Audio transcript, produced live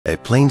A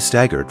plane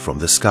staggered from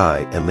the sky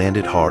and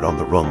landed hard on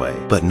the runway,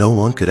 but no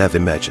one could have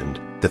imagined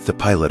that the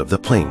pilot of the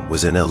plane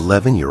was an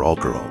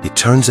 11-year-old girl. It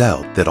turns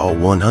out that all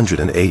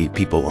 180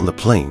 people on the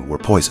plane were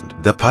poisoned.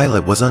 The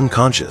pilot was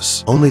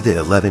unconscious. Only the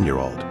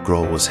 11-year-old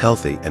girl was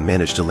healthy and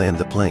managed to land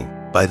the plane.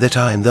 By the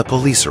time the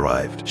police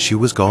arrived, she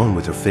was gone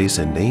with her face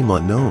and name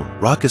unknown.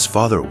 Rocca's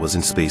father was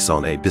in space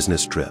on a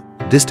business trip.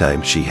 This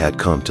time she had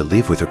come to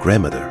live with her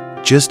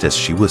grandmother, just as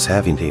she was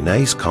having a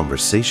nice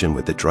conversation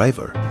with the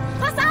driver.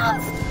 Pass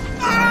auf!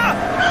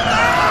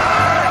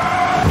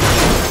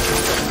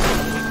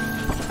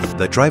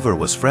 The driver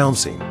was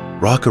frowning.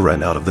 Rocca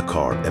ran out of the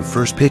car and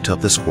first picked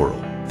up the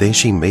squirrel. Then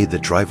she made the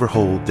driver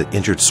hold the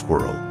injured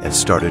squirrel and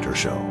started her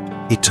show.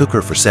 It took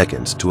her for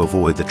seconds to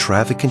avoid the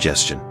traffic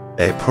congestion,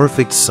 a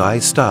perfect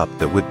side stop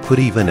that would put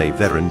even a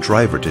veteran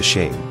driver to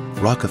shame.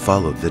 Rocca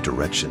followed the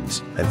directions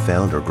and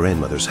found her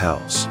grandmother's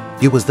house.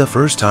 It was the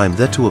first time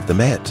the two of them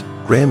met.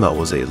 Grandma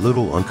was a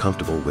little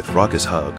uncomfortable with Rocca's hug,